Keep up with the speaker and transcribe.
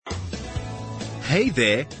Hey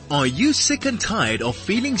there, are you sick and tired of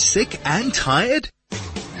feeling sick and tired?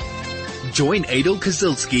 Join Adel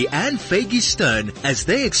Kazilski and Faggy Stern as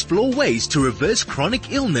they explore ways to reverse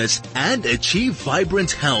chronic illness and achieve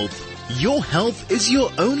vibrant health. Your health is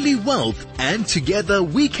your only wealth, and together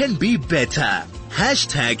we can be better.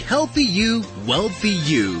 Hashtag Healthy You, Wealthy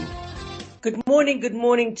You. Good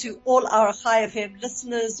morning to all our High FM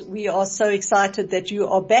listeners. We are so excited that you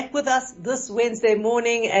are back with us this Wednesday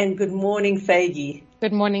morning, and good morning, Faggy.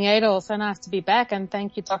 Good morning, Adel. So nice to be back, and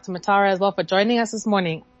thank you, Dr. Motara, as well for joining us this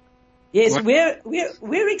morning. Yes,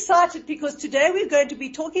 we're excited because today we're going to be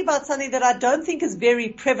talking about something that I don't think is very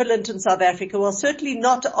prevalent in South Africa. Well, certainly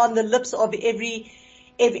not on the lips of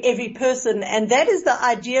every person, and that is the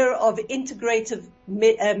idea of integrative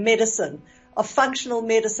medicine, of functional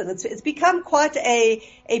medicine. It's become quite a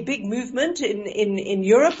big movement in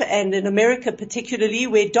Europe and in America particularly,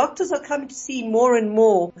 where doctors are coming to see more and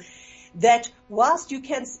more that whilst you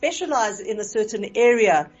can specialize in a certain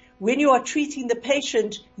area, when you are treating the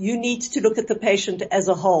patient, you need to look at the patient as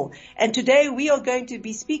a whole. And today we are going to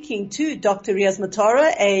be speaking to Dr. Riaz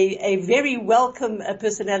Motara, a very welcome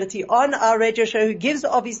personality on our radio show who gives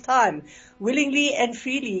of his time willingly and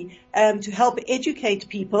freely to help educate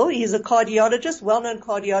people. He is a cardiologist, well-known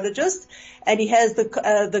cardiologist, and he has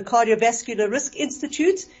the Cardiovascular Risk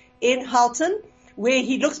Institute in Halton, where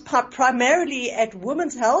he looks primarily at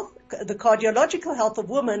women's health, the cardiological health of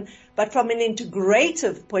women, but from an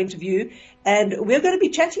integrative point of view. And we're going to be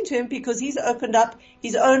chatting to him because he's opened up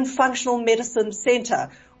his own functional medicine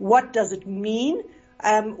center. What does it mean?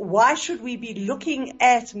 Why should we be looking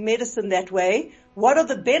at medicine that way? What are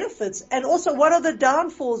the benefits? And also, what are the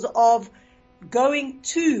downfalls of going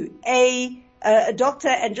to a doctor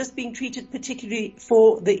and just being treated particularly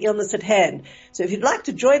for the illness at hand? So if you'd like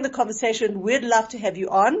to join the conversation, we'd love to have you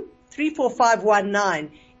on.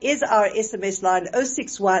 34519 is our SMS line.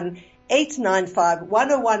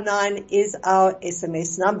 061-895-1019 is our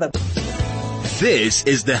SMS number. This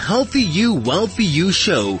is the Healthy You, Wealthy You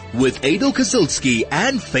show with Adel Kazilski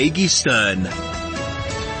and Faggy Stern.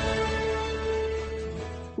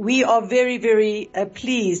 We are very, very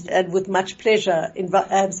pleased and with much pleasure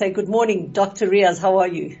say good morning, Dr. Riaz. How are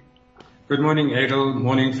you? Good morning, Adel.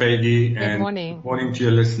 Morning, Faggy. Good morning. Good morning to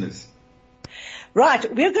your listeners. Right.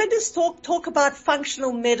 We're going to talk about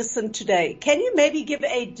functional medicine today. Can you maybe give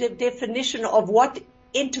a definition of what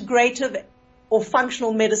integrative or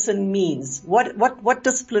functional medicine means? What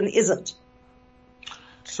discipline is it?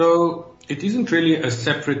 So it isn't really a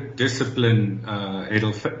separate discipline,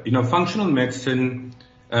 Adel. Functional medicine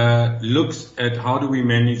looks at how do we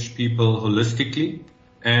manage people holistically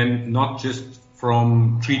and not just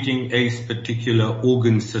from treating a particular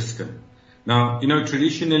organ system. Now,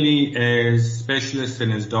 traditionally as specialists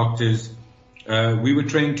and as doctors, we were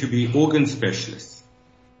trained to be organ specialists.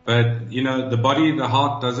 But, the body, the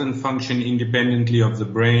heart doesn't function independently of the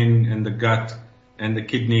brain and the gut and the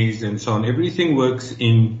kidneys and so on. Everything works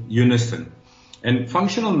in unison. And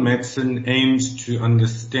functional medicine aims to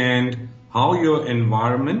understand how your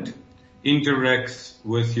environment interacts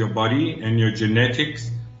with your body and your genetics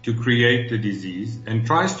to create the disease, and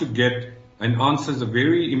tries to get and answers a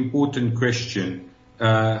very important question,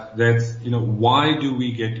 that's, why do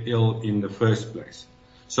we get ill in the first place?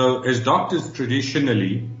 So as doctors,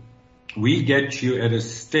 traditionally, we get you at a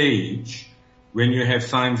stage when you have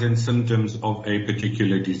signs and symptoms of a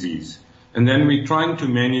particular disease. And then we're trying to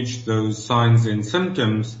manage those signs and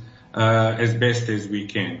symptoms as best as we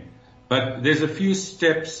can. But there's a few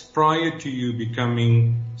steps prior to you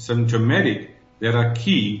becoming symptomatic that are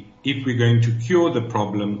key if we're going to cure the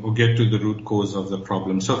problem or get to the root cause of the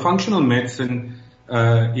problem. So functional medicine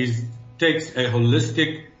takes a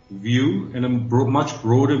holistic view and a much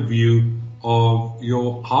broader view of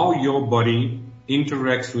how your body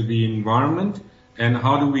interacts with the environment, and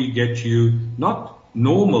how do we get you not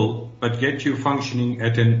normal, but get you functioning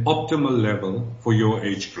at an optimal level for your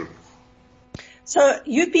age group. So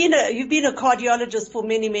you've been a cardiologist for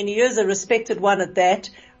many, many years, a respected one at that.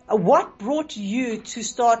 What brought you to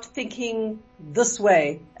start thinking this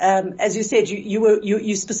way? As you said,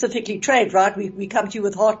 you specifically trained, right? We come to you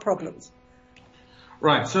with heart problems.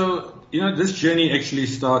 Right. So, this journey actually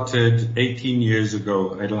started 18 years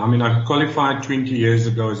ago. I qualified 20 years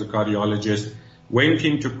ago as a cardiologist, went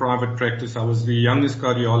into private practice. I was the youngest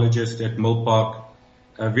cardiologist at Mill Park,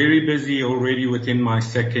 very busy already within my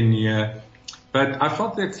second year. But I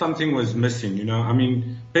felt that something was missing,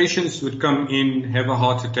 patients would come in, have a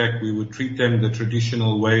heart attack. We would treat them the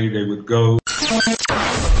traditional way. They would go.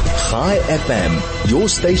 High FM, your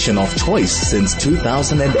station of choice since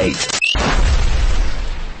 2008.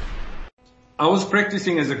 I was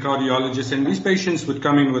practicing as a cardiologist, and these patients would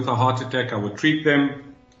come in with a heart attack. I would treat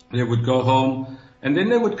them. They would go home, and then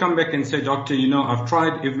they would come back and say, "Doctor, I've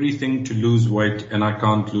tried everything to lose weight and I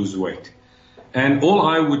can't lose weight." And all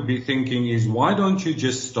I would be thinking is, why don't you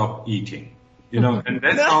just stop eating? And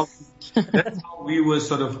that's how we were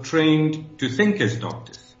sort of trained to think as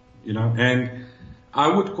doctors, and I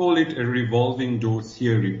would call it a revolving door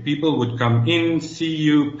theory. People would come in, see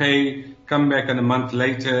you, pay, come back a month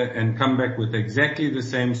later and come back with exactly the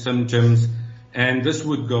same symptoms, and this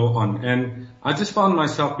would go on. And I just found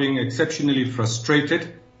myself being exceptionally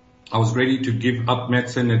frustrated. I was ready to give up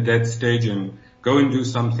medicine at that stage and go and do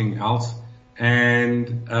something else.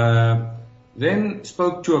 And then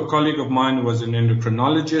spoke to a colleague of mine who was an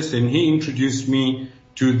endocrinologist, and he introduced me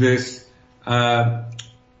to this, it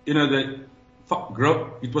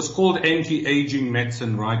was called anti-aging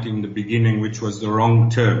medicine right in the beginning, which was the wrong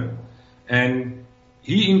term. And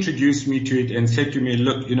he introduced me to it and said to me,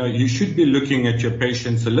 look, you should be looking at your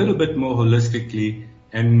patients a little bit more holistically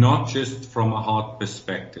and not just from a heart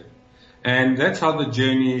perspective. And that's how the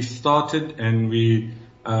journey started, and we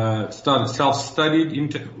started self-studied,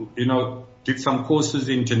 did some courses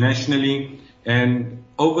internationally, and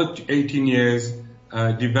over 18 years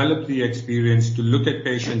developed the experience to look at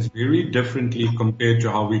patients very differently compared to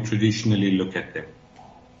how we traditionally look at them.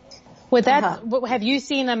 Have you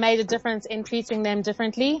seen a major difference in treating them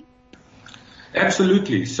differently?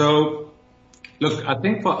 Absolutely. So, look, I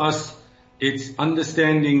think for us, it's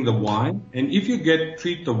understanding the why. And if you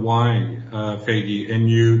treat the why, Faggy, and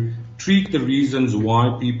you treat the reasons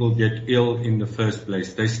why people get ill in the first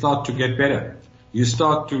place, they start to get better. You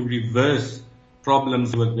start to reverse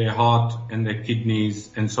problems with their heart and their kidneys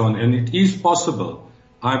and so on. And it is possible,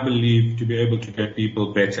 I believe, to be able to get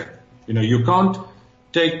people better. You can't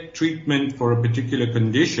take treatment for a particular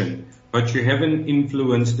condition, but you haven't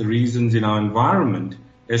influenced the reasons in our environment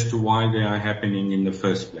as to why they are happening in the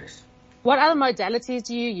first place. What other modalities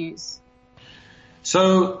do you use?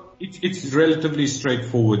 So it's relatively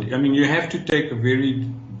straightforward. You have to take a very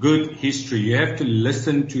good history. You have to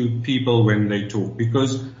listen to people when they talk,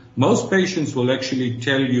 because most patients will actually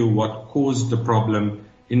tell you what caused the problem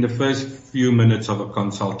in the first few minutes of a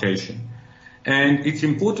consultation. And it's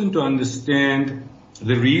important to understand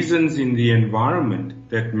the reasons in the environment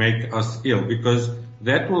that make us ill, because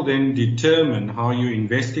that will then determine how you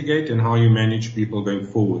investigate and how you manage people going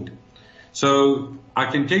forward. So I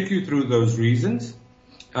can take you through those reasons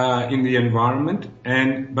in the environment,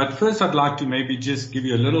 but first I'd like to maybe just give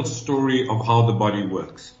you a little story of how the body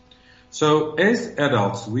works. So as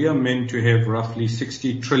adults, we are meant to have roughly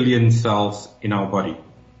 60 trillion cells in our body.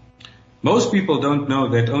 Most people don't know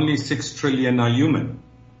that only 6 trillion are human.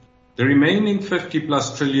 The remaining 50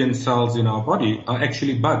 plus trillion cells in our body are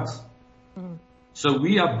actually bugs. So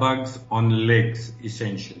we are bugs on legs,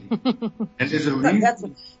 essentially. And there's a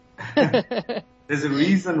reason, there's a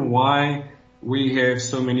reason why we have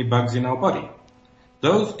so many bugs in our body.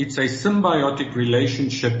 It's a symbiotic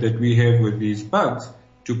relationship that we have with these bugs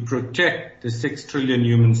to protect the 6 trillion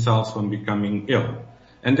human cells from becoming ill.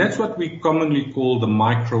 And that's what we commonly call the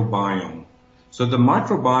microbiome. So the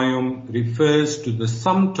microbiome refers to the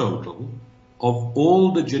sum total of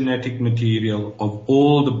all the genetic material of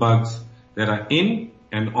all the bugs that are in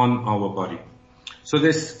and on our body. So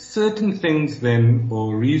there's certain things then,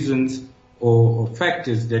 or reasons, or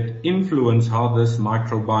factors that influence how this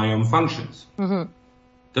microbiome functions. Mm-hmm.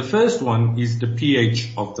 The first one is the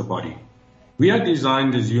pH of the body. We are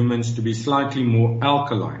designed as humans to be slightly more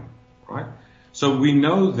alkaline, right? So we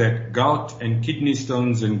know that gout and kidney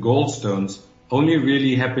stones and gallstones only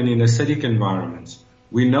really happen in acidic environments.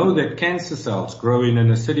 We know that cancer cells grow in an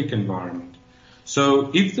acidic environment. So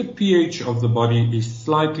if the pH of the body is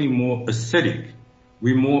slightly more acidic,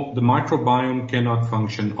 the microbiome cannot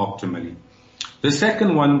function optimally. The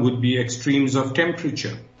second one would be extremes of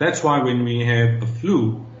temperature. That's why when we have a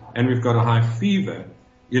flu and we've got a high fever,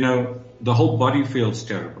 the whole body feels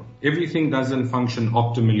terrible. Everything doesn't function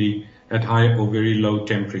optimally at high or very low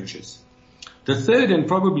temperatures. The third and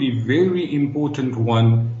probably very important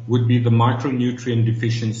one would be the micronutrient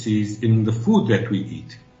deficiencies in the food that we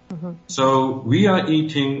eat. Mm-hmm. So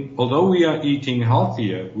although we are eating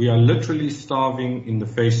healthier, we are literally starving in the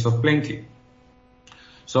face of plenty.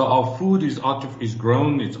 So our food is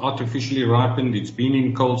grown, it's artificially ripened, it's been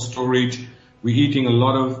in cold storage. We're eating a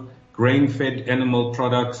lot of grain-fed animal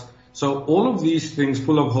products. So all of these things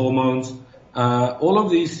full of hormones, all of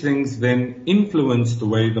these things then influence the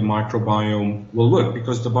way the microbiome will work,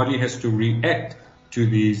 because the body has to react to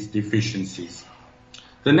these deficiencies.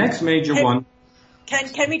 The next major one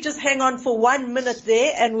Can we just hang on for 1 minute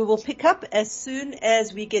there, and we will pick up as soon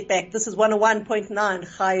as we get back. This is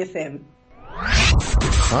 101.9 Chai FM.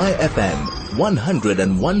 Chai FM,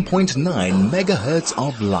 101.9 megahertz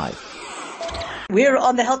of life. We're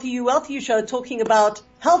on the Healthy You, Wealthy You show talking about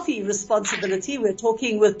healthy responsibility. We're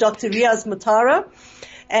talking with Dr. Riaz Motara.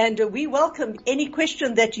 And we welcome any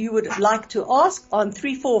question that you would like to ask on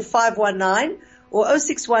 34519 or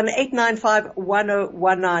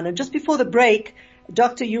 061-895-1019. And just before the break,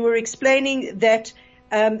 Doctor, you were explaining that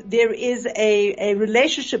there is a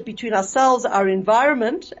relationship between ourselves, our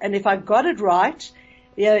environment, and if I got it right,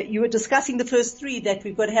 you were discussing the first three, that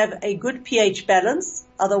we've got to have a good pH balance,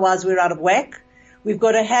 otherwise we're out of whack. We've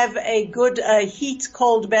got to have a good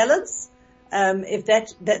heat-cold balance, if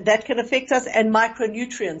that can affect us, and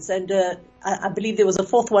micronutrients. And I believe there was a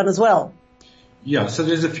fourth one as well. Yeah, so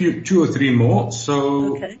there's two or three more.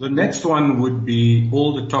 So The next one would be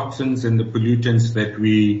all the toxins and the pollutants that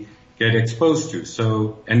we get exposed to.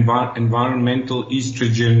 So environmental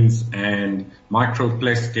estrogens and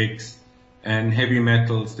microplastics and heavy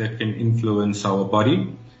metals that can influence our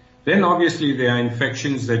body. Then obviously there are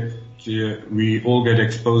infections that we all get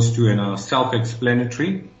exposed to and are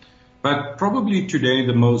self-explanatory. But probably today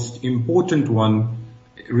the most important one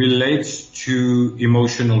relates to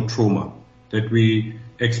emotional trauma that we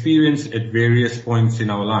experience at various points in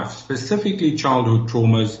our life, specifically childhood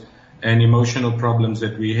traumas and emotional problems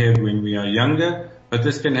that we have when we are younger, but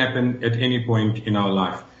this can happen at any point in our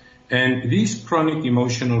life. And these chronic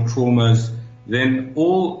emotional traumas then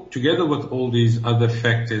all, together with all these other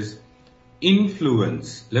factors,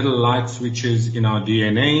 influence little light switches in our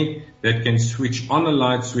DNA that can switch on a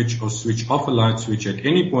light switch or switch off a light switch at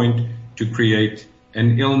any point to create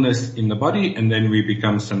an illness in the body, and then we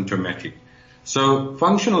become symptomatic. So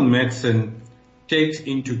functional medicine takes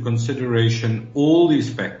into consideration all these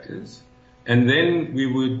factors, and then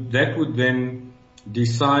that would then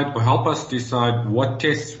decide or help us decide what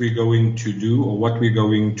tests we're going to do or what we're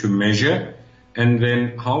going to measure, and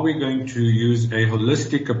then how we're going to use a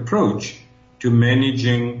holistic approach to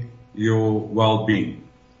managing your well-being.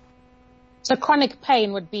 So chronic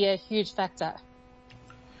pain would be a huge factor.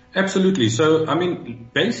 Absolutely. So,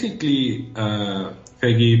 basically,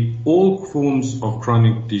 Peggy, all forms of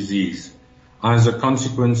chronic disease are as a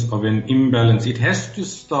consequence of an imbalance. It has to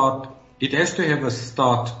have a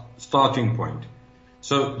starting point.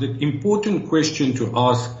 So the important question to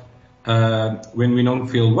ask when we don't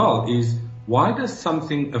feel well is, why does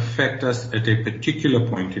something affect us at a particular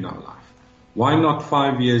point in our life? Why not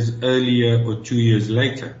 5 years earlier or 2 years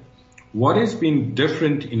later? What has been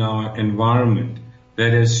different in our environment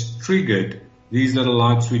that has triggered these little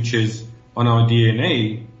light switches on our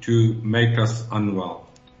DNA to make us unwell?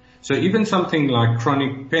 So even something like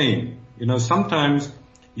chronic pain, sometimes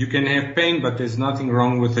you can have pain, but there's nothing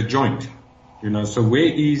wrong with the joint. So where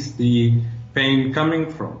is the pain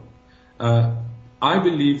coming from? I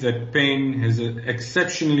believe that pain has an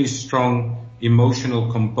exceptionally strong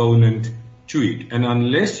emotional component to it. And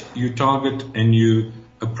unless you target and you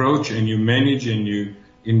approach and you manage and you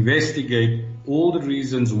investigate all the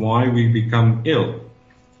reasons why we become ill,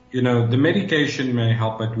 the medication may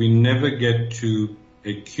help, but we never get to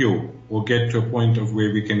a cure or get to a point of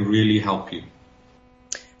where we can really help you.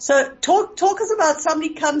 So talk us about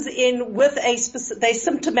somebody comes in with they're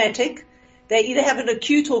symptomatic. They either have an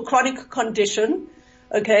acute or chronic condition.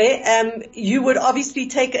 Okay. You would obviously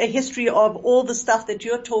take a history of all the stuff that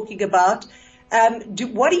you're talking about.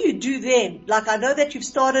 What do you do then? Like, I know that you've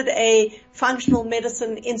started a functional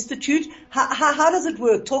medicine institute. How does it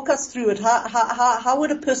work? Talk us through it. How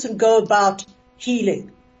would a person go about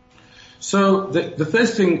healing? So the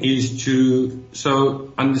first thing is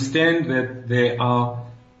to understand that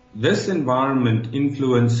this environment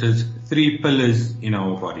influences three pillars in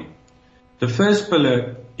our body. The first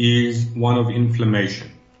pillar is one of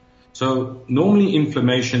inflammation. So normally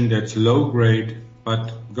inflammation that's low grade,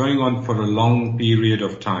 but going on for a long period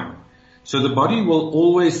of time. So the body will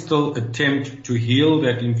always still attempt to heal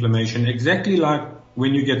that inflammation, exactly like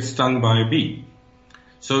when you get stung by a bee.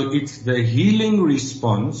 So it's the healing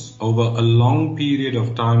response over a long period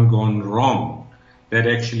of time gone wrong that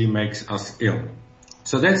actually makes us ill.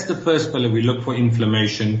 So that's the first pillar. We look for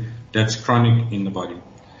inflammation that's chronic in the body.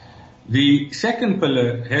 The second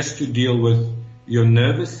pillar has to deal with your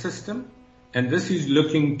nervous system. And this is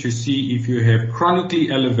looking to see if you have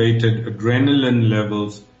chronically elevated adrenaline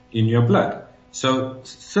levels in your blood. So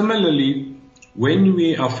similarly, when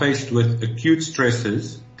we are faced with acute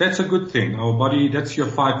stresses, that's a good thing. Our body, that's your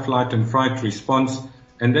fight, flight, and fright response,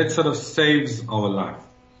 and that sort of saves our life.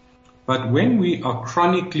 But when we are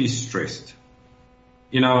chronically stressed,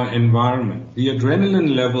 in our environment, the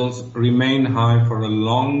adrenaline levels remain high for a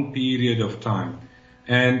long period of time,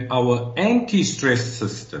 and our anti-stress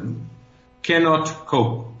system cannot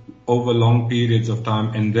cope over long periods of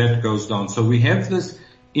time, and that goes down. So we have this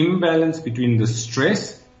imbalance between the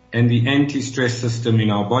stress and the anti-stress system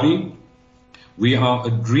in our body. We are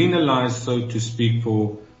adrenalized, so to speak,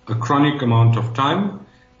 for a chronic amount of time,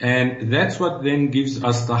 and that's what then gives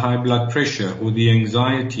us the high blood pressure or the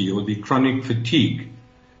anxiety or the chronic fatigue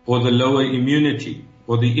or the lower immunity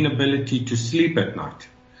or the inability to sleep at night.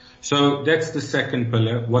 So that's the second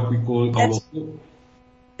pillar, what we call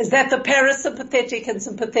Is that the parasympathetic and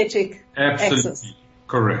sympathetic Absolutely axis?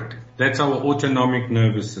 Correct. That's our autonomic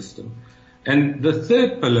nervous system. And the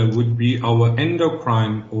third pillar would be our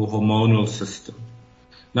endocrine or hormonal system.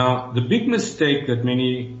 Now, the big mistake that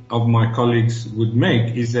many of my colleagues would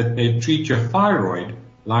make is that they treat your thyroid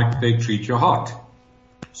like they treat your heart.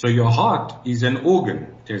 So your heart is an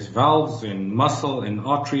organ. There's valves and muscle and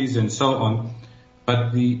arteries and so on.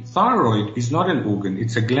 But the thyroid is not an organ.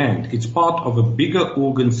 It's a gland. It's part of a bigger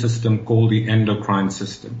organ system called the endocrine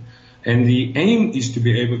system. And the aim is to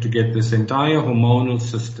be able to get this entire hormonal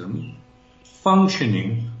system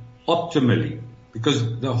functioning optimally,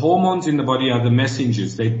 because the hormones in the body are the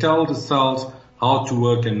messengers. They tell the cells how to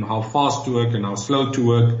work and how fast to work and how slow to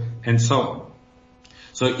work and so on.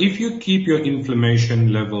 So if you keep your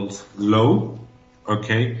inflammation levels low,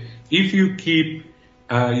 okay, if you keep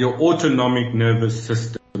your autonomic nervous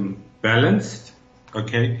system balanced,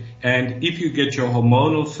 okay, and if you get your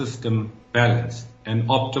hormonal system balanced and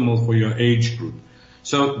optimal for your age group.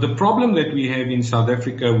 So the problem that we have in South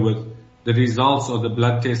Africa with the results of the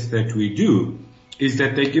blood tests that we do is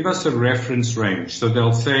that they give us a reference range. So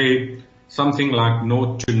they'll say something like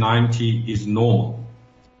 0 to 90 is normal.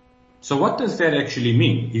 So what does that actually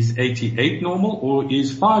mean? Is 88 normal or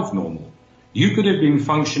is 5 normal? You could have been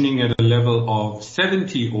functioning at a level of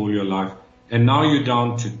 70 all your life, and now you're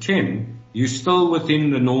down to 10. You're still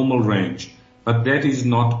within the normal range, but that is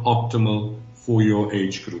not optimal for your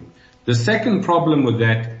age group. The second problem with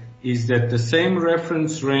that is that the same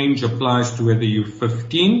reference range applies to whether you're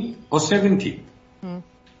 15 or 70.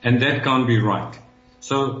 And that can't be right.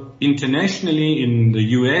 So internationally in the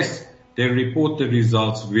US, they report the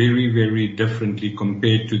results very, very differently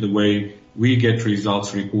compared to the way we get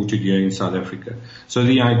results reported here in South Africa. So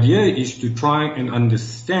the idea is to try and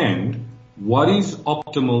understand what is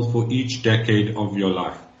optimal for each decade of your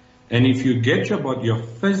life. And if you get your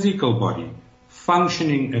physical body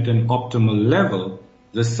functioning at an optimal level,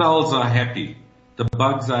 the cells are happy, the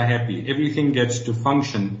bugs are happy, everything gets to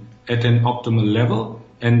function at an optimal level,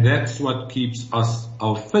 and that's what keeps us,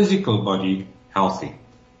 our physical body, healthy.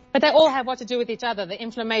 But they all have what to do with each other, the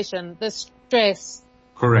inflammation, the stress.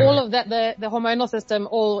 Correct. All of that, the hormonal system,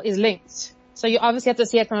 all is linked. So you obviously have to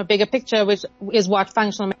see it from a bigger picture, which is what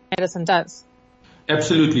functional medicine does.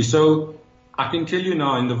 Absolutely. So I can tell you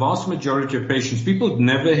now, in the vast majority of patients, people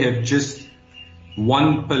never have just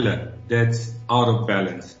one pillar that's out of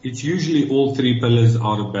balance. It's usually all three pillars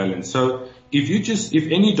out of balance. So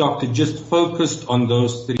if any doctor just focused on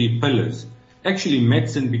those three pillars, actually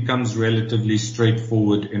medicine becomes relatively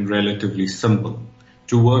straightforward and relatively simple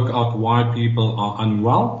to work out why people are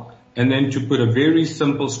unwell, and then to put a very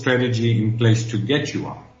simple strategy in place to get you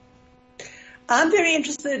well. I'm very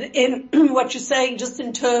interested in what you're saying just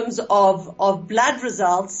in terms of blood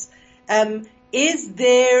results. Is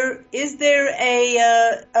there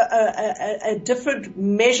a different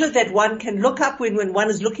measure that one can look up when one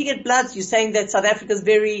is looking at bloods? You're saying that South Africa is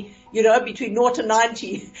very, between 0 to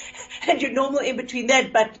 90 and you're normal in between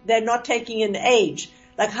that, but they're not taking in age.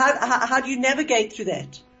 Like how do you navigate through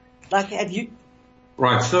that? Like have you?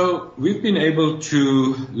 Right. So we've been able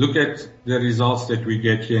to look at the results that we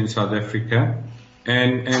get here in South Africa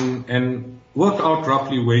and work out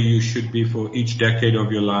roughly where you should be for each decade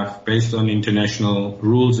of your life based on international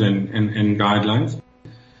rules and guidelines.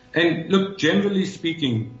 And look, generally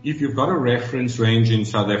speaking, if you've got a reference range in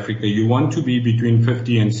South Africa, you want to be between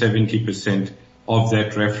 50 and 70% of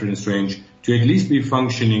that reference range to at least be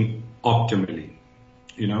functioning optimally,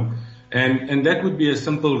 and that would be a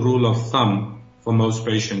simple rule of thumb for most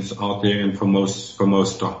patients out there and for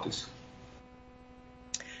most doctors.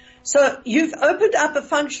 So you've opened up a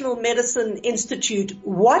functional medicine institute.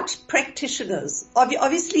 What practitioners?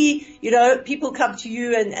 Obviously, people come to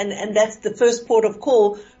you and that's the first port of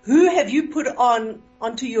call. Who have you put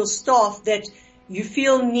onto your staff that you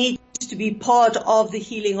feel needs to be part of the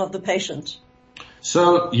healing of the patient?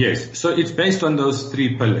 So yes, so it's based on those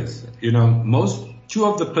three pillars. Two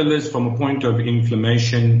of the pillars from a point of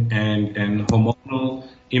inflammation and hormonal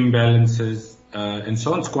imbalances and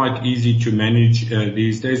so on. It's quite easy to manage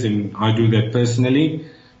these days, and I do that personally.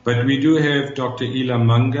 But we do have Dr. Ila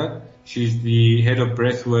Manga. She's the head of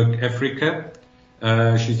Breathwork Africa.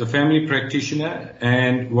 She's a family practitioner,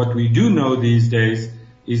 and what we do know these days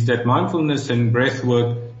is that mindfulness and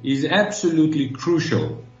breathwork is absolutely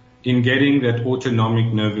crucial in getting that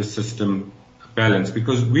autonomic nervous system balance,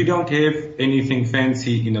 because we don't have anything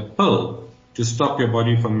fancy in a pill to stop your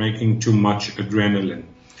body from making too much adrenaline.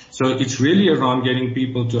 So it's really around getting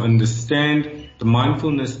people to understand the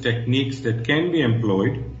mindfulness techniques that can be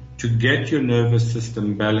employed to get your nervous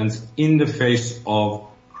system balanced in the face of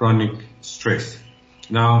chronic stress.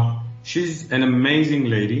 Now, she's an amazing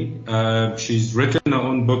lady. She's written her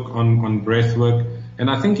own book on breath work. And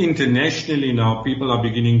I think internationally now people are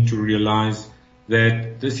beginning to realize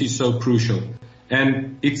that this is so crucial.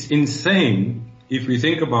 And it's insane if we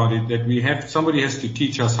think about it that somebody has to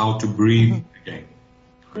teach us how to breathe again.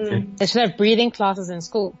 Okay? They should have breathing classes in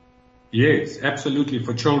school. Yes, absolutely,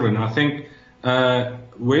 for children. I think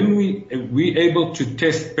when we're able to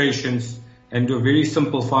test patients and do a very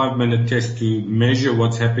simple 5-minute test to measure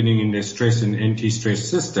what's happening in their stress and anti-stress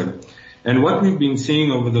system. And what we've been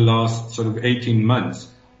seeing over the last sort of 18 months,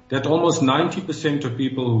 that almost 90% of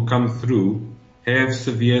people who come through have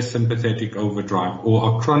severe sympathetic overdrive or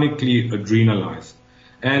are chronically adrenalized.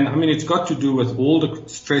 And I mean, it's got to do with all the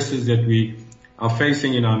stresses that we are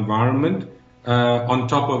facing in our environment, on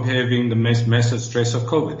top of having the massive stress of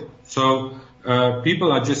COVID. So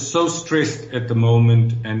people are just so stressed at the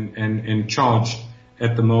moment and charged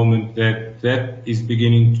at the moment that is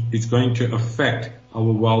going to affect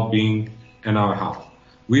our well-being and our health.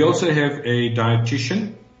 We also have a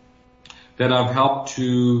dietitian that I've helped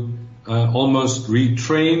to almost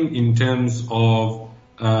retrain in terms of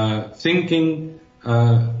thinking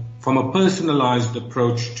from a personalized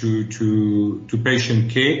approach to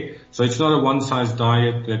patient care. So it's not a one-size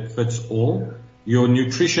diet that fits all. Your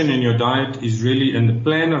nutrition and your diet is really, and the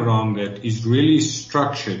plan around that is really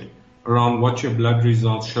structured around what your blood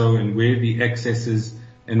results show and where the excesses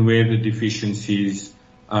and where the deficiencies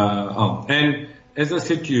are. And as I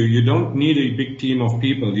said to you, you don't need a big team of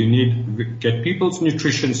people. You need get people's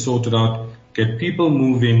nutrition sorted out, get people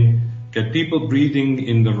moving, get people breathing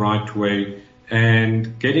in the right way,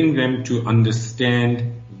 and getting them to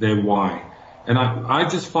understand their why. And I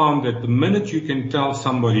just found that the minute you can tell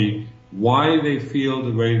somebody why they feel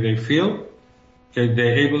the way they feel, okay,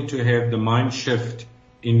 they're able to have the mind shift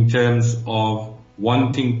in terms of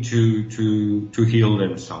wanting to heal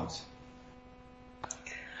themselves.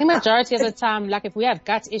 I think majority of the time, like if we have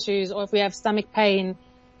gut issues or if we have stomach pain,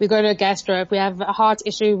 we go to a gastro. If we have a heart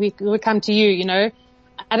issue, we come to you, you know.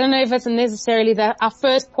 I don't know if it's necessarily our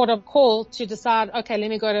first port of call to decide, okay, let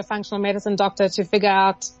me go to a functional medicine doctor to figure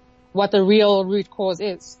out what the real root cause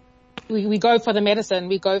is. We go for the medicine,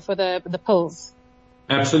 we go for the pills.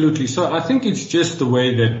 Absolutely. So I think it's just the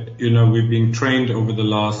way that, you know, we've been trained over the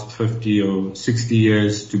last 50 or 60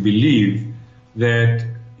 years to believe that,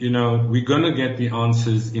 you know, we're going to get the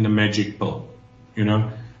answers in a magic pill, you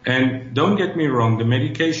know. And don't get me wrong, the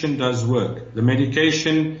medication does work. The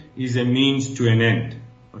medication is a means to an end,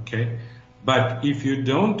 okay? But if you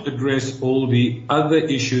don't address all the other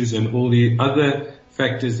issues and all the other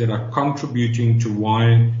factors that are contributing to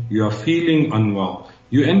why you are feeling unwell,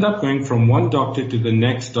 you end up going from one doctor to the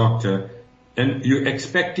next doctor and you're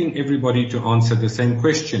expecting everybody to answer the same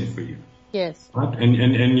question for you. Yes. Right?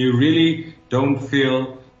 And you really don't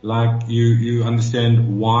feel like you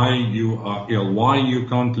understand why you are ill, why you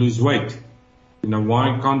can't lose weight. You know,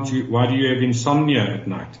 why do you have insomnia at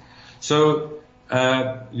night? So,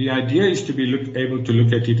 the idea is to be able to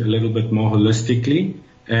look at it a little bit more holistically.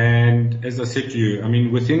 And as I said to you, I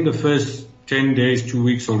mean, within the first 10 days, 2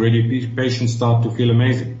 weeks already, patients start to feel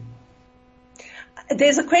amazing.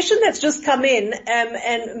 There's a question that's just come in,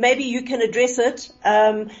 and maybe you can address it.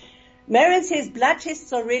 Marion says blood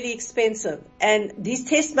tests are really expensive, and these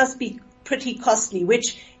tests must be pretty costly,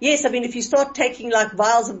 which, yes, I mean, if you start taking like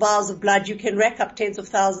vials and vials of blood, you can rack up tens of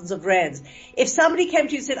thousands of rands. If somebody came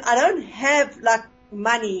to you and said, I don't have like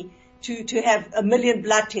money to have 1 million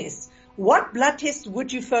blood tests, what blood tests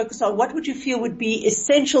would you focus on? What would you feel would be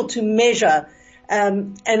essential to measure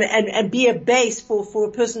and be a base for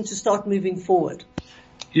a person to start moving forward?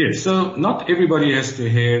 Yes, so not everybody has to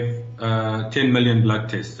have 10 million blood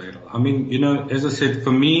tests. I mean, you know, as I said,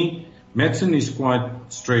 for me, medicine is quite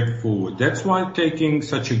straightforward. That's why taking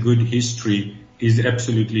such a good history is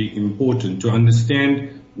absolutely important, to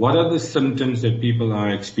understand what are the symptoms that people are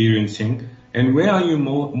experiencing and where are you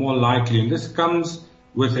more likely. And this comes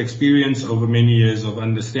with experience over many years of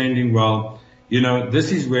understanding, well,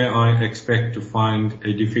 this is where I expect to find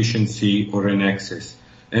a deficiency or an excess.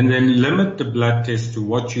 And then limit the blood test to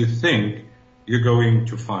what you think you're going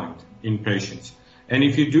to find in patients. And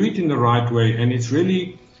if you do it in the right way, and it's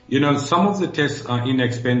really, some of the tests are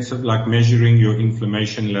inexpensive, like measuring your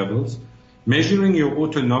inflammation levels. Measuring your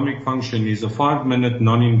autonomic function is a 5-minute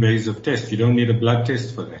non-invasive test. You don't need a blood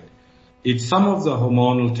test for that. It's some of the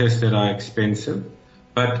hormonal tests that are expensive.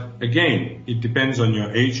 But again, it depends on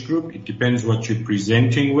your age group. It depends what you're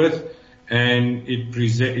presenting with. And it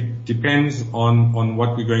depends on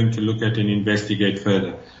what we're going to look at and investigate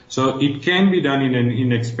further. So it can be done in an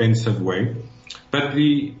inexpensive way. But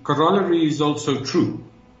the corollary is also true,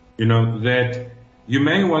 that you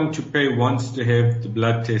may want to pay once to have the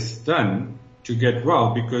blood test done to get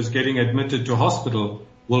well, because getting admitted to hospital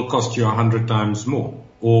will cost you 100 times more,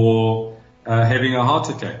 or having a heart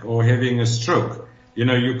attack or having a stroke.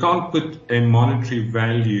 You can't put a monetary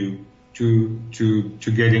value to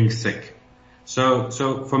getting sick. So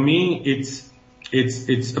for me,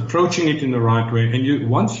 it's approaching it in the right way. And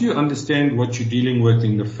once you understand what you're dealing with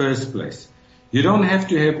in the first place, you don't have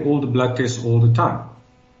to have all the blood tests all the time.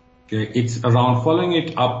 Okay, it's around following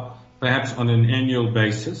it up, perhaps on an annual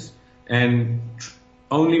basis, and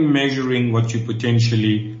only measuring what you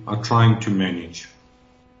potentially are trying to manage.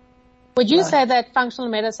 Would you say that functional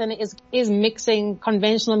medicine is mixing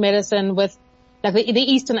conventional medicine with like the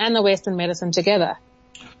Eastern and the Western medicine together?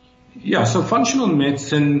 Yeah, so functional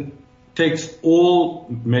medicine takes all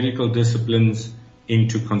medical disciplines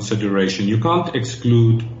into consideration. You can't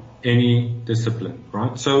exclude any discipline,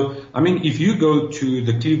 right? So, if you go to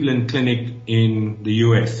the Cleveland Clinic in the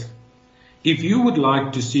US, if you would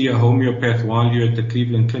like to see a homeopath while you're at the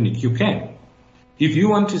Cleveland Clinic, you can. If you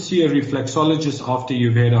want to see a reflexologist after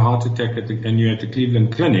you've had a heart attack and you're at the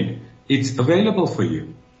Cleveland Clinic, it's available for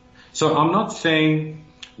you. So I'm not saying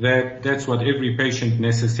that that's what every patient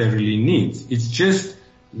necessarily needs. It's just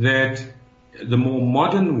that the more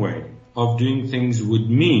modern way of doing things would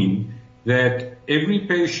mean that every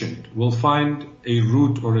patient will find a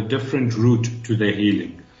route or a different route to their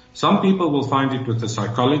healing. Some people will find it with a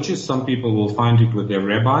psychologist. Some people will find it with their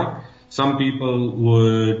rabbi. Some people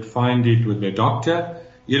would find it with their doctor.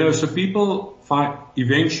 So people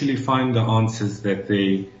eventually find the answers that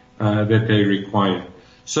they require.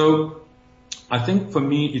 So I think for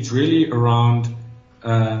me, it's really around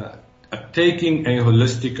taking a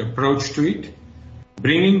holistic approach to it,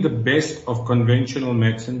 bringing the best of conventional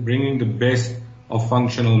medicine, bringing the best of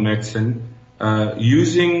functional medicine,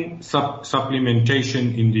 using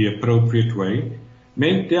supplementation in the appropriate way.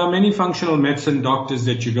 There are many functional medicine doctors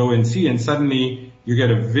that you go and see, and suddenly you get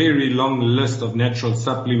a very long list of natural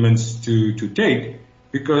supplements to take,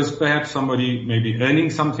 because perhaps somebody may be earning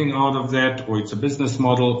something out of that, or it's a business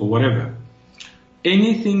model or whatever.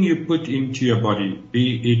 Anything you put into your body,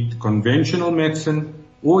 be it conventional medicine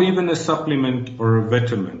or even a supplement or a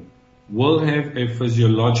vitamin, will have a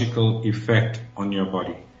physiological effect on your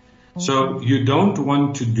body. Mm-hmm. So you don't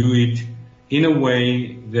want to do it in a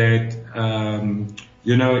way that,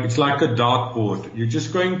 it's like a dartboard. You're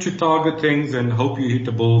just going to target things and hope you hit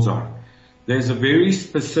a bullseye. There's a very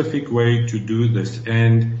specific way to do this.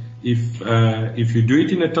 And if you do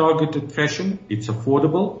it in a targeted fashion, it's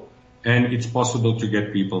affordable and it's possible to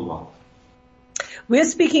get people well. We're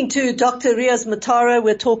speaking to Dr. Riaz Motara.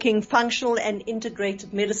 We're talking functional and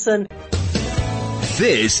integrated medicine.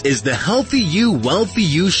 This is the Healthy You, Wealthy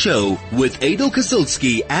You show with Adel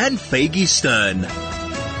Kazilsky and Faggy Stern.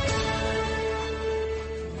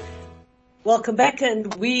 Welcome back,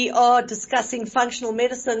 and we are discussing functional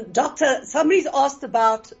medicine. Doctor, somebody's asked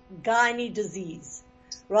about gynae disease,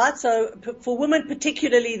 right? So for women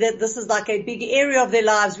particularly, that this is like a big area of their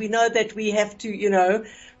lives. We know that we have to,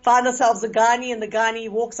 find ourselves a gynae, and the gynae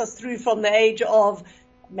walks us through from the age of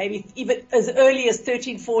maybe even as early as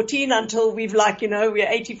 13, 14 until we're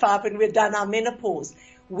 85 and we're done our menopause.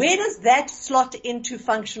 Where does that slot into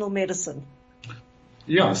functional medicine?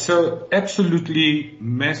 Yeah, so absolutely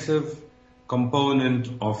massive component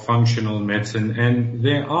of functional medicine. And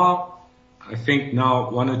there are, I think now,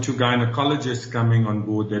 1 or 2 gynecologists coming on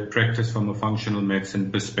board that practice from a functional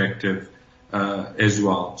medicine perspective as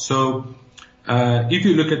well. So if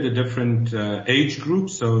you look at the different age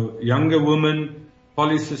groups, so younger women,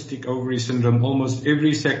 polycystic ovary syndrome, almost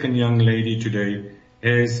every second young lady today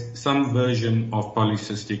has some version of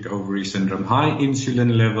polycystic ovary syndrome. High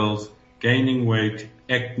insulin levels, gaining weight,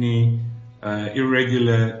 acne,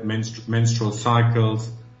 irregular menstrual cycles.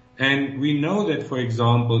 And we know that, for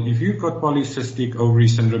example, if you've got polycystic ovary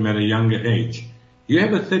syndrome at a younger age, you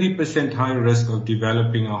have a 30% higher risk of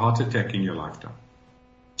developing a heart attack in your lifetime.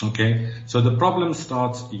 Okay, so the problem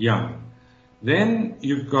starts young. Then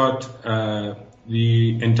you've got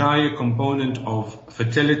the entire component of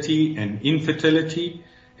fertility and infertility.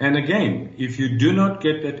 And again, if you do not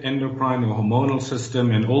get that endocrine or hormonal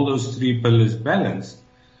system and all those three pillars balanced,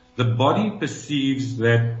 the body perceives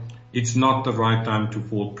that it's not the right time to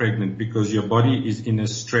fall pregnant because your body is in a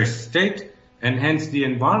stress state, and hence the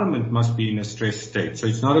environment must be in a stress state. So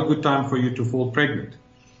it's not a good time for you to fall pregnant.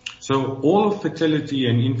 So all of fertility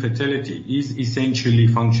and infertility is essentially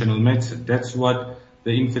functional medicine. That's what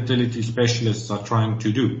the infertility specialists are trying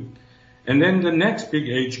to do. And then the next big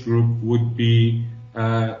age group would be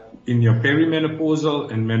in your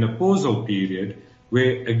perimenopausal and menopausal period,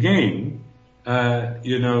 where again,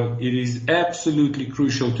 it is absolutely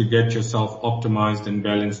crucial to get yourself optimized and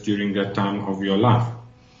balanced during that time of your life.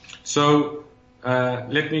 So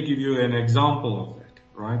let me give you an example of that,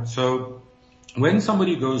 right? So when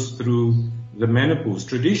somebody goes through the menopause,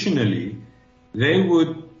 traditionally, they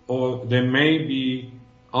would or they may be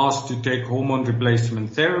asked to take hormone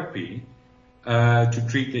replacement therapy to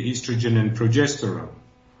treat the estrogen and progesterone.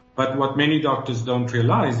 But what many doctors don't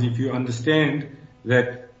realize, if you understand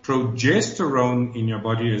that progesterone in your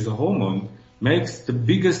body as a hormone makes the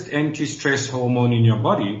biggest anti-stress hormone in your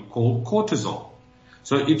body called cortisol.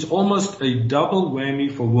 So it's almost a double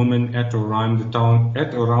whammy for women at around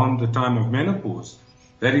the time of menopause,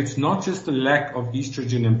 that it's not just the lack of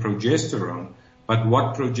estrogen and progesterone, but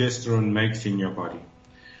what progesterone makes in your body.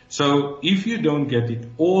 So if you don't get it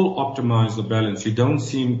all optimized or balanced, you don't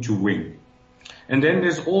seem to win. And then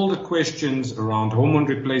there's all the questions around hormone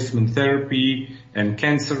replacement therapy and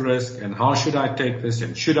cancer risk and how should I take this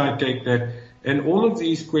and should I take that? And all of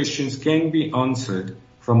these questions can be answered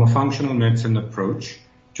from a functional medicine approach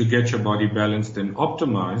to get your body balanced and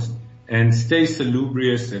optimized and stay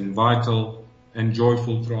salubrious and vital and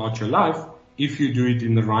joyful throughout your life if you do it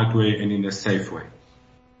in the right way and in a safe way.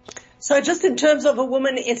 So just in terms of a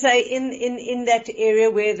woman, it's in that area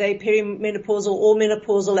where they're perimenopausal or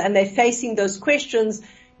menopausal and they're facing those questions,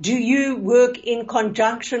 do you work in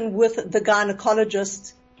conjunction with the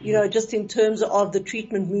gynecologist, just in terms of the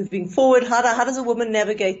treatment moving forward? How does a woman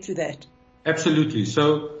navigate through that? Absolutely.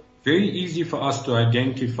 So very easy for us to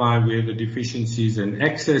identify where the deficiencies and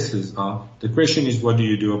excesses are. The question is, what do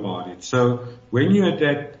you do about it? So when you're at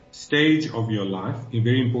that stage of your life, a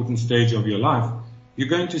very important stage of your life, you're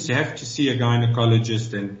going to have to see a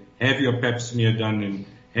gynecologist and have your pap smear done and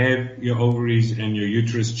have your ovaries and your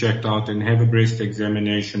uterus checked out and have a breast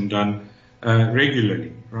examination done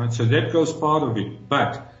regularly, right? So that goes part of it.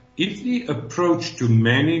 But if the approach to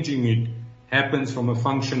managing it happens from a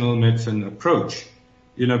functional medicine approach,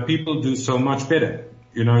 people do so much better.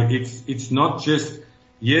 It's not just,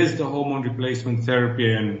 here's the hormone replacement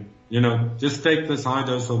therapy and, just take this high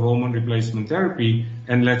dose of hormone replacement therapy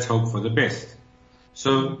and let's hope for the best.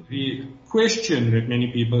 So the question that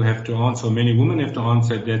many people have to answer, many women have to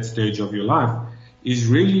answer at that stage of your life is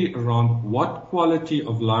really around what quality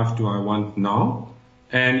of life do I want now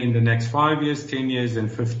and in the next 5 years, 10 years and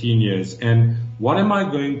 15 years, and what am I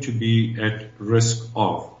going to be at risk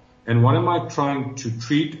of? And what am I trying to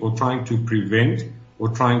treat or trying to prevent or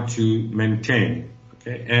trying to maintain?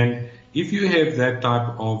 Okay. And if you have that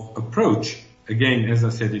type of approach, again, as I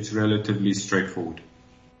said, it's relatively straightforward.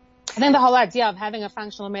 I think the whole idea of having a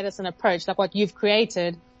functional medicine approach, like what you've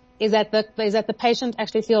created, is that the patient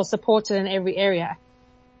actually feels supported in every area.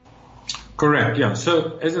 Correct. Yeah.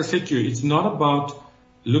 So as I said to you, it's not about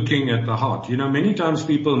looking at the heart. Many times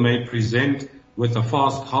people may present with a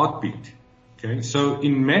fast heartbeat. Okay. So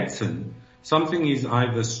in medicine, something is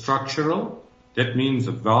either structural, that means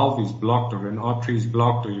a valve is blocked or an artery is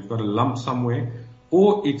blocked or you've got a lump somewhere,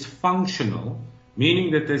 or it's functional,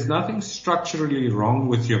 meaning that there's nothing structurally wrong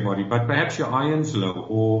with your body, but perhaps your iron's low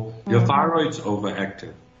or your thyroid's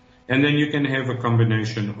overactive. And then you can have a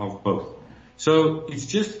combination of both. So it's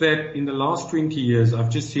just that in the last 20 years, I've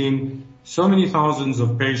just seen so many thousands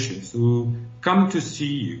of patients who come to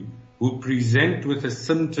see you, who present with a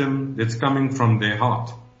symptom that's coming from their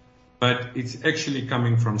heart, but it's actually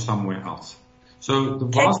coming from somewhere else. So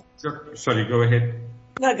the sorry, go ahead.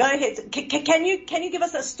 No, go ahead. Can you give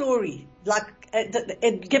us a story? Like,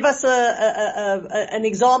 give us an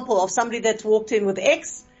example of somebody that's walked in with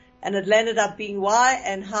X and it landed up being Y,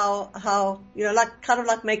 and how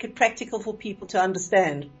make it practical for people to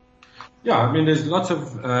understand. Yeah, there's lots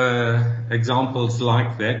of examples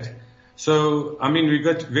like that. So, we've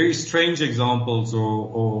got very strange examples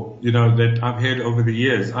or that I've had over the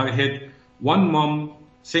years. I had one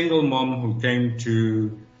single mom who came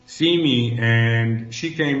to see me, and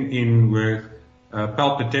she came in with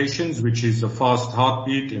palpitations, which is a fast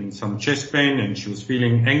heartbeat and some chest pain, and she was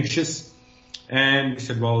feeling anxious. And we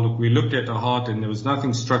said, well, look, we looked at her heart and there was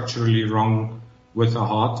nothing structurally wrong with her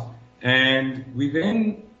heart. And we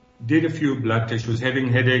then did a few blood tests. She was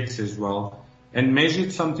having headaches as well, and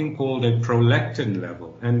measured something called a prolactin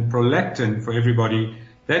level. And prolactin, for everybody,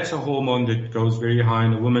 that's a hormone that goes very high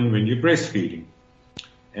in a woman when you're breastfeeding.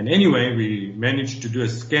 And anyway, we managed to do a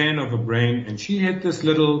scan of her brain, and she had this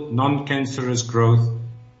little non-cancerous growth,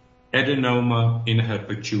 adenoma in her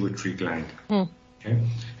pituitary gland. Okay.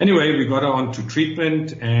 Anyway, we got her onto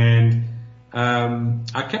treatment, and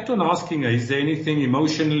I kept on asking her, is there anything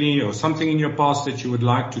emotionally or something in your past that you would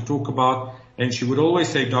like to talk about? And she would always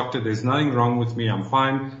say, doctor, there's nothing wrong with me. I'm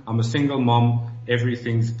fine. I'm a single mom.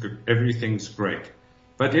 Everything's good. Everything's great.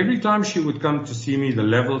 But every time she would come to see me, the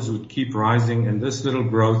levels would keep rising, and this little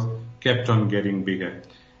growth kept on getting bigger.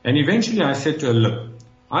 And eventually I said to her, look,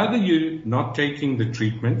 either you're not taking the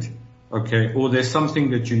treatment, okay, or there's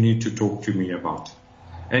something that you need to talk to me about.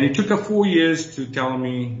 And it took her 4 years to tell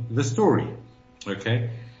me the story,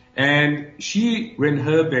 okay? And she, when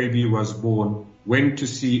her baby was born, went to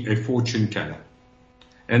see a fortune teller.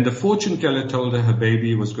 And the fortune teller told her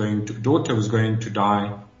daughter was going to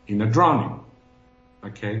die in a drowning,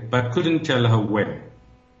 okay, but couldn't tell her when.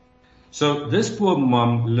 So this poor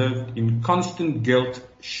mom lived in constant guilt,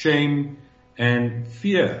 shame, and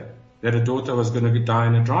fear that her daughter was going to die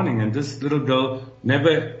in a drowning. And this little girl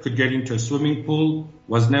never could get into a swimming pool,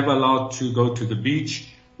 was never allowed to go to the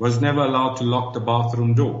beach, was never allowed to lock the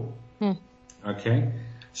bathroom door. Okay?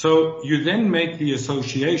 So you then make the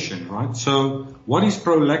association, right? So what is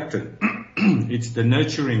prolactin? It's the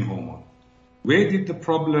nurturing hormone. Where did the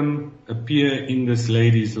problem appear in this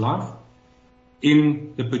lady's life?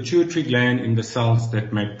 In the pituitary gland, in the cells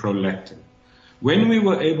that make prolactin. When we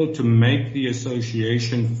were able to make the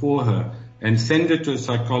association for her and send her to a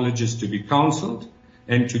psychologist to be counseled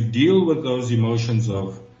and to deal with those emotions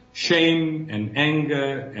of shame and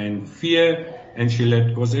anger and fear, and she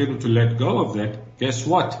was able to let go of that, guess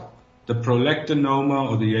what? The prolactinoma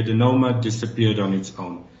or the adenoma disappeared on its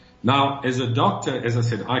own. Now, as a doctor, as I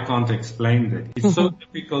said, I can't explain that. It's so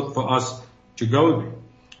difficult for us to go there.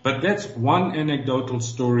 But that's one anecdotal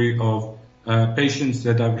story of patients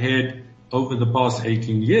that I've had over the past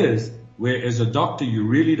 18 years, where as a doctor, you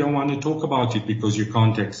really don't want to talk about it because you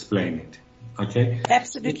can't explain it. Okay?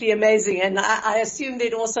 Absolutely amazing. And I assume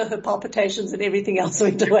that also her palpitations and everything else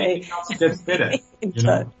went away. That's better. You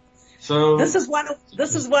know? So this is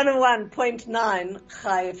 101.9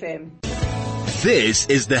 Chai FM. This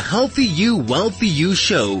is the Healthy You, Wealthy You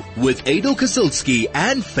show with Adel Kazilsky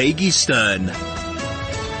and Faggy Stern.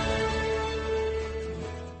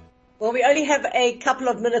 Well, we only have a couple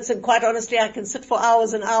of minutes, and quite honestly, I can sit for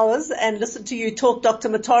hours and hours and listen to you talk, Dr.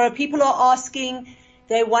 Motara. People are asking,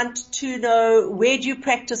 they want to know, where do you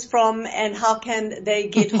practice from and how can they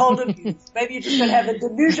get hold of you? Maybe you're just going to have a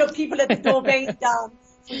deluge of people at the door banging down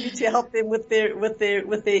for you to help them with their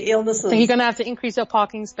illnesses. I think you're going to have to increase your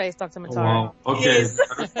parking space, Dr. Motara. Wow. Okay. Yes.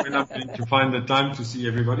 When I'm going to find the time to see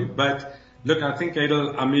everybody. But look, I think,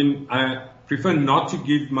 Adel, I prefer not to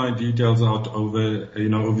give my details out over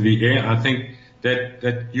the air. I think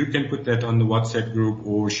that you can put that on the WhatsApp group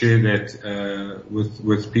or share that,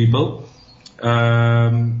 with people.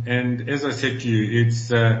 And as I said to you,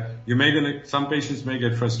 it's, some patients may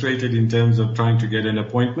get frustrated in terms of trying to get an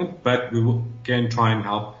appointment, but we can try and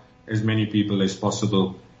help as many people as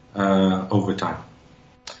possible, over time.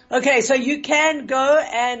 Okay, so you can go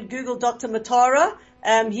and Google Dr. Motara.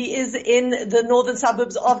 He is in the northern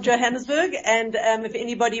suburbs of Johannesburg, and if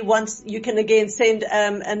anybody wants, you can again send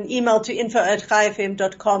an email to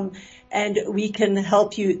info@chaifm.com, and we can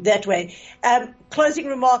help you that way. Closing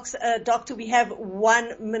remarks, Doctor, we have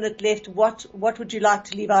 1 minute left. What would you like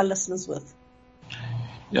to leave our listeners with?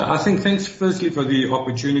 Yeah, I think thanks firstly for the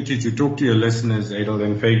opportunity to talk to your listeners, Adel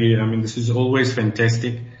and Faggy. I mean, this is always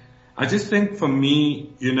fantastic. I just think for me,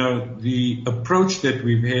 the approach that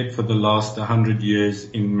we've had for the last 100 years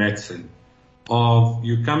in medicine of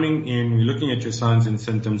you coming in, we're looking at your signs and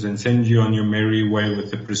symptoms and send you on your merry way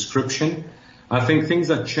with a prescription. I think things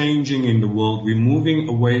are changing in the world. We're moving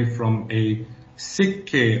away from a sick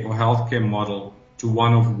care or healthcare model to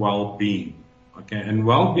one of well-being. Okay. And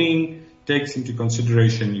well-being takes into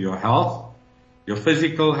consideration your health, your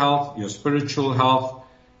physical health, your spiritual health,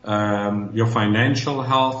 your financial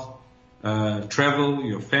health, travel,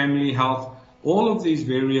 your family health, all of these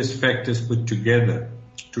various factors put together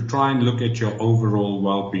to try and look at your overall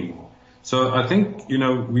well-being. So I think,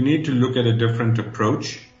 we need to look at a different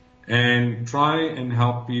approach and try and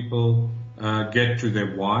help people get to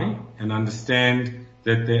their why and understand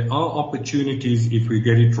that there are opportunities if we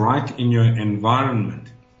get it right in your environment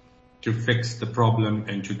to fix the problem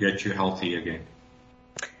and to get you healthy again.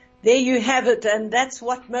 There you have it, and that's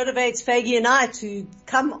what motivates Fagi and I to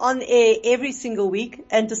come on air every single week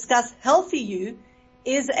and discuss healthy you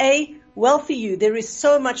is a wealthy you. There is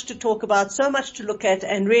so much to talk about, so much to look at,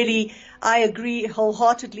 and really I agree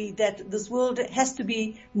wholeheartedly that this world has to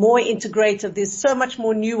be more integrative. There's so much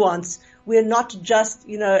more nuance. We're not just,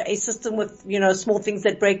 a system with, small things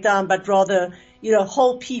that break down, but rather,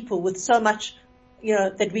 whole people with so much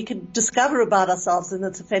that we can discover about ourselves, and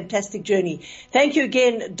it's a fantastic journey. Thank you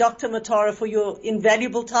again, Dr. Motara, for your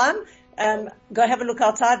invaluable time. Go have a look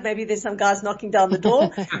outside. Maybe there's some guys knocking down the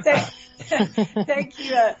door. Thank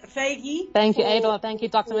you, Fagi. Thank you, Adel. Thank you,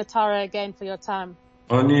 Dr. Motara, again for your time.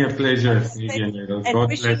 Only a pleasure, Fagi and Adel. And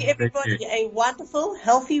wishing everybody a wonderful,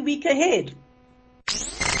 healthy week ahead.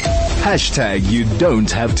 #You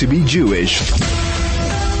don't have to be Jewish.